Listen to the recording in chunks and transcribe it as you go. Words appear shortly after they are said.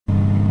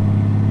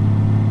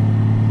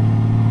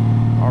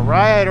All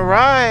right.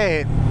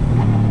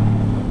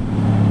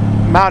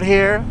 I'm out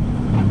here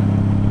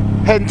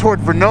heading toward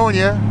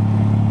Vernonia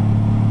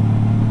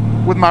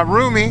with my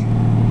roomie,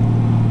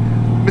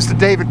 Mr.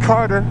 David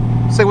Carter.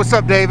 Say what's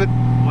up, David.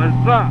 What's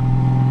up?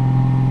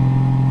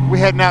 We're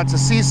heading out to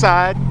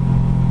Seaside.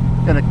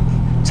 Gonna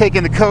take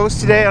in the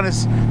coast today. On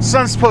this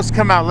sun's supposed to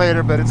come out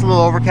later, but it's a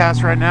little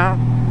overcast right now.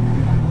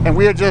 And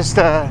we are just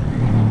riding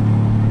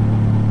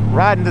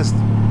this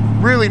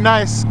really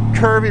nice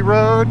curvy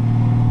road.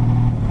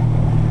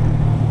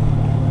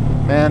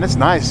 Man, it's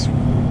nice.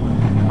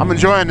 I'm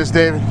enjoying this,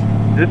 David.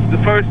 This is the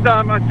first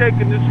time I've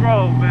taken this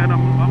road, man.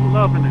 I'm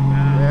loving it,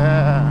 man.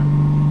 Yeah.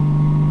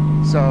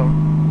 So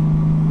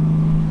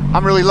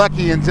I'm really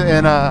lucky in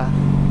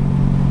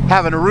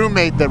having a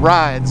roommate that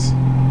rides.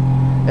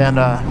 And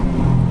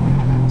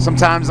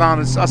sometimes on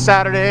a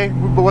Saturday,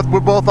 we're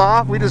both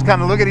off. We just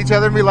kind of look at each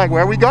other and be like,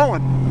 "Where are we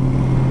going?"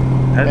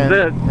 That's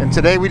it. And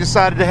today we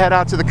decided to head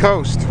out to the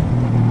coast.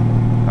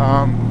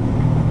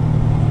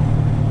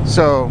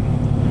 So,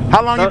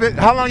 how long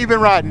you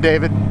been riding,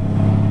 David?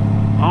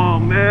 Oh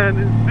man,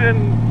 it's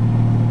been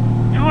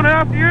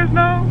 2.5 years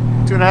now.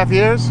 2.5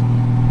 years?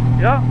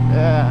 Yeah.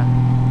 Yeah.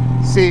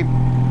 See,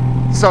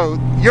 so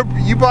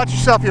you bought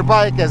yourself your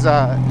bike as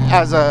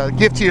a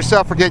gift to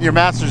yourself for getting your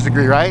master's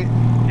degree, right?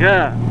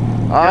 Yeah.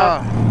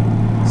 Ah.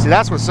 See,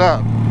 that's what's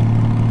up,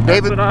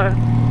 David. That's what I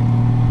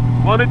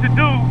wanted to do.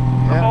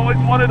 Yeah. I've always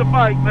wanted a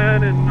bike,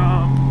 man, and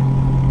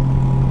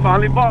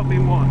finally bought me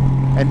one.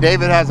 And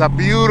David has a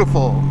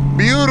beautiful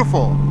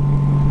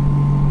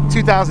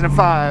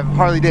 2005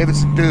 Harley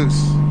Davidson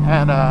Deuce,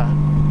 and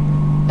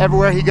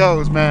everywhere he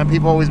goes, man,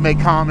 people always make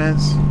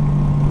comments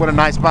what a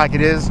nice bike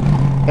it is.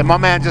 And my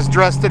man just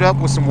dressed it up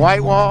with some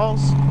white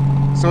walls,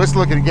 so it's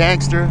looking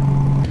gangster.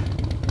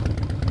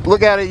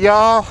 Look at it,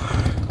 y'all.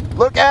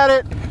 Look at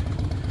it.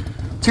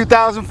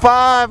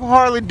 2005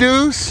 Harley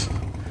Deuce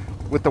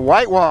with the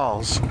white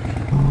walls.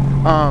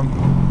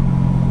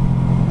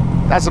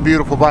 That's a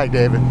beautiful bike,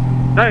 David.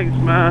 Thanks,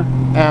 man.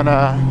 And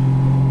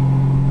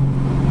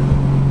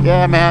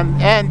yeah, man.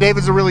 And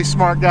David's a really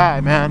smart guy,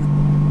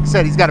 man. He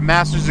said he's got a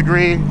master's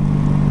degree.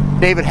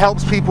 David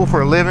helps people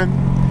for a living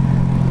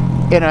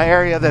in an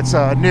area that's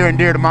near and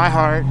dear to my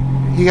heart.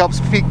 He helps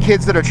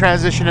kids that are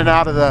transitioning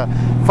out of the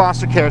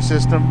foster care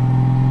system,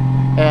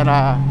 and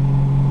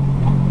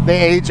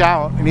they age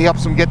out, and he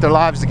helps them get their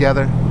lives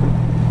together.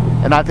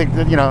 And I think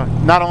that, you know,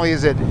 not only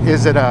is it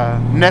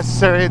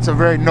necessary, it's a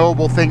very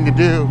noble thing to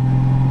do.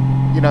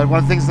 You know, one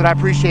of the things that I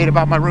appreciate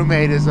about my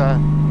roommate is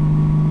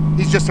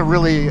he's just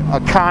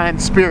a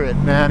kind spirit,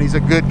 man. He's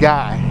a good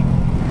guy.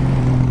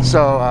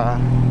 So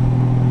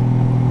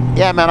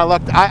yeah, man,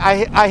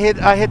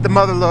 I hit the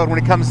mother load when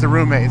it comes to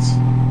roommates.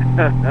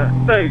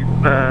 Thanks,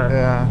 man.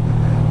 Yeah,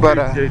 but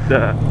Appreciate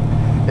that.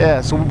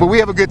 yeah. So, but we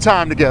have a good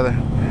time together,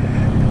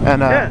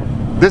 and Yeah.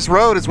 this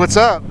road is what's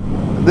up.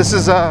 This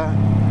is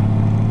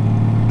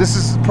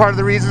part of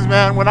the reasons,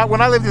 man. When I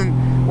lived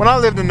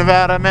in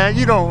Nevada, man,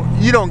 you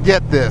don't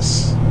get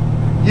this.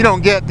 You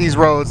don't get these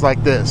roads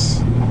like this,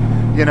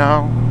 you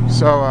know.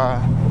 So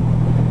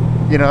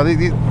you know,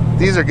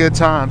 these are good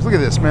times. Look at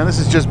this, man. This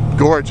is just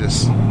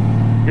gorgeous.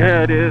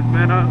 Yeah, it is,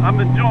 man. I'm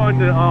enjoying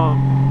the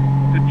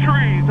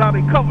trees, how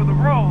they cover the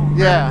road.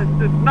 Yeah. Man.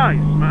 It's just nice,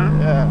 man.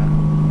 Yeah.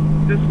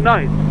 Just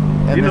nice.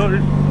 And you know,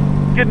 just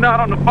getting out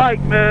on the bike,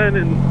 man,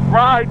 and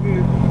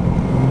riding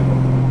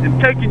and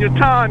taking your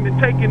time and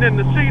taking in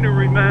the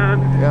scenery, man.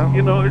 Yeah.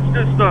 You know, it's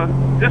just a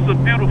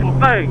beautiful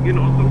thing. You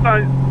know,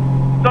 sometimes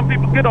some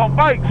people get on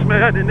bikes,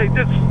 man, and they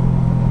just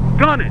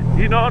gun it,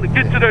 you know, to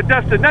get to their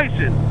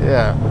destination.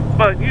 Yeah.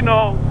 But, you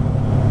know,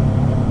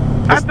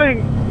 I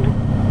think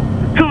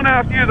the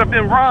 2.5 years I've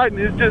been riding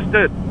is just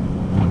that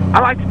I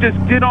like to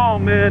just get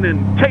on, man,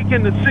 and take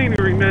in the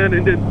scenery, man,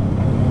 and then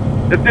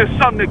if there's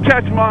something that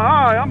catches my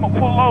eye, I'm going to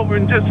pull over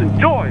and just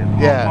enjoy it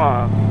for a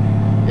while.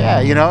 Yeah,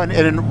 you know, and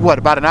in what,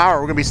 about an hour,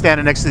 we're going to be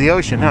standing next to the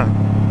ocean, huh?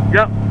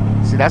 Yep.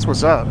 See, that's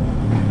what's up.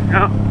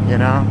 Yeah. You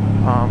know?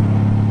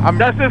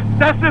 That's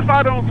if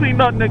I don't see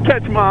nothing that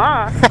catch my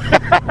eye.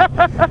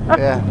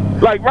 Yeah.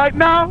 Like right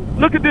now,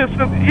 look at this.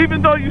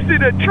 Even though you see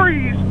the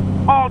trees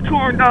all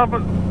torn down,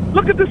 but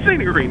look at the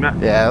scenery, man.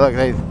 Yeah, look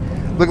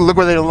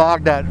where they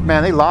logged that.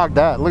 Man, they logged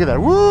that. Look at that.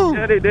 Woo!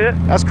 Yeah, they did.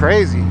 That's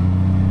crazy.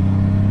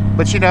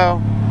 But you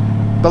know,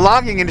 the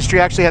logging industry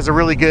actually has a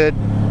really good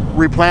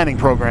replanting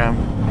program.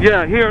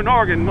 Yeah, here in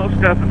Oregon, most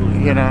definitely.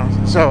 You know,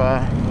 so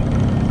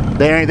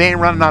they ain't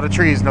running out of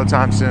trees no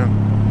time soon.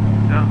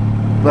 Yeah,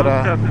 But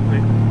most definitely.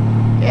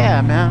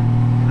 yeah, man.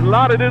 A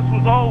lot of this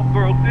was old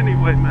growth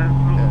anyway, man.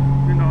 So,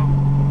 you know,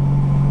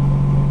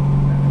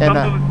 And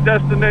some of it's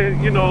destined,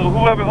 you know,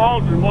 whoever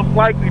owns it, most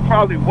likely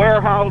probably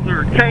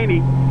Weyerhaeuser or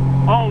Caney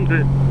owns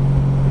it.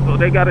 So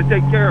they got to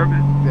take care of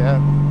it.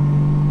 yeah.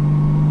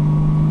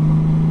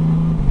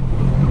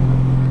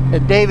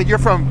 And David, you're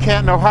from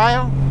Canton,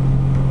 Ohio?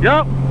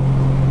 Yep.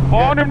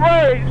 Born and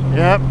raised.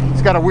 Yep.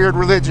 He's got a weird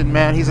religion,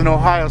 man. He's an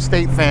Ohio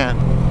State fan.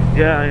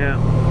 Yeah,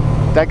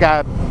 yeah. That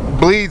guy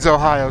bleeds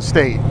Ohio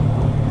State.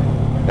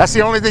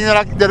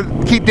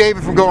 That'll keep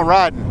David from going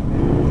riding.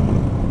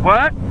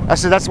 What? I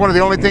said, that's one of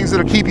the only things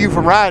that'll keep you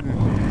from riding.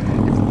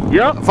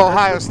 Yep. If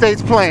Ohio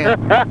State's playing.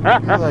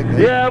 Like,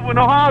 yeah, when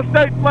Ohio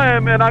State's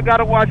playing, man, I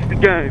gotta watch the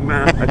game,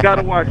 man. I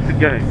gotta watch the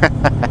game.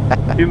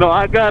 You know,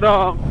 I got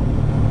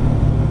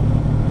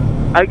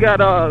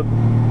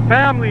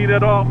family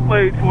that all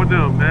played for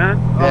them, man.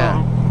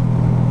 Yeah.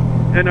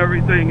 And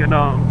everything, and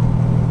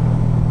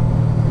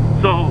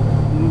so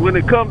when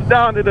it comes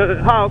down to the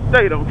Ohio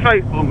State, I'm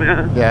faithful,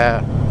 man.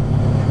 Yeah.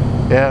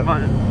 Yeah.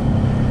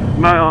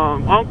 My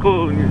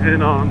uncle and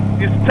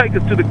used to take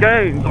us to the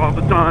games all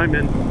the time,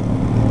 and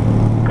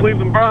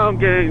Cleveland Brown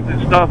games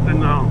and stuff, and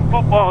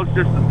football is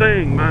just a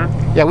thing, man.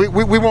 Yeah, we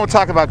won't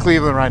talk about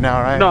Cleveland right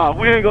now, right? No,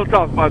 we ain't gonna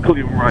talk about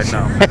Cleveland right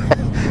now.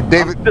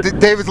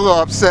 David's a little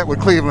upset with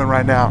Cleveland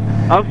right now.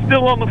 I'm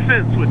still on the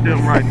fence with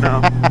them right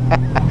now.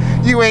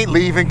 You ain't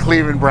leaving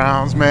Cleveland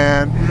Browns,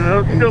 man. Yeah,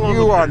 I'm still on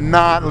you the are fence.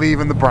 not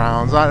leaving the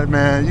Browns,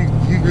 man.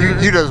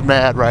 You just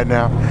mad right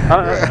now.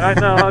 I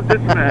know, I'm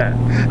just mad.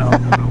 You know,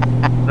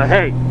 so,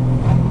 hey.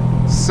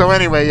 So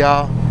anyway,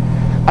 y'all,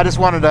 I just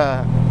wanted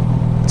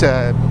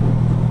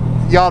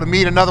y'all to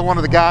meet another one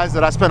of the guys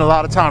that I spent a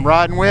lot of time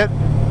riding with.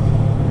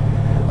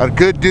 A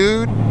good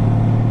dude,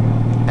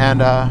 and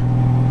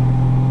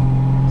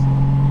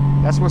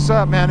that's what's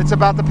up, man. It's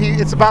about the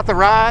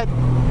ride,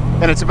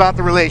 and it's about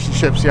the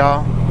relationships,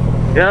 y'all.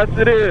 Yes,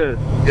 it is.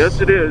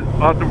 Yes, it is.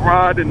 About the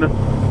ride and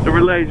the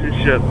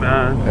relationship,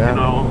 man. Yeah. You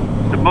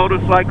know, the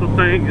motorcycle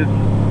thing is,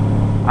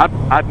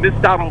 I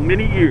missed out on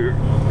many years,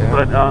 Yeah.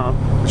 but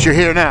But you're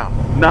here now.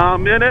 now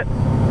I'm in it,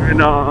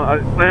 and I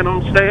plan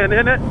on staying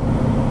in it,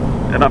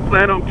 and I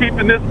plan on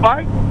keeping this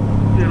bike,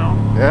 you know,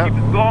 Yeah. keep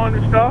it going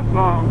and stuff.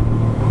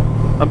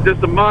 I'm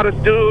just a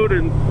modest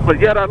dude, but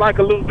yet I like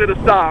a little bit of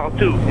style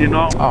too, you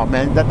know. Oh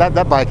man,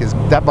 that bike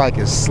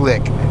is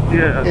slick.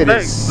 Yeah, It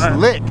thanks, is man.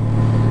 slick.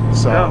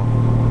 So Yeah.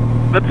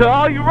 But to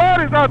all you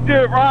riders out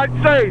there, ride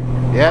safe.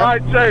 yeah,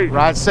 Ride safe.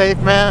 ride safe,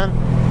 man.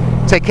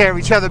 Take care of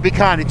each other. Be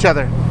kind to each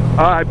other.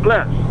 All right,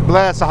 bless.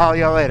 Bless. I'll holler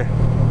y'all later.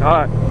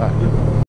 All right. Bye.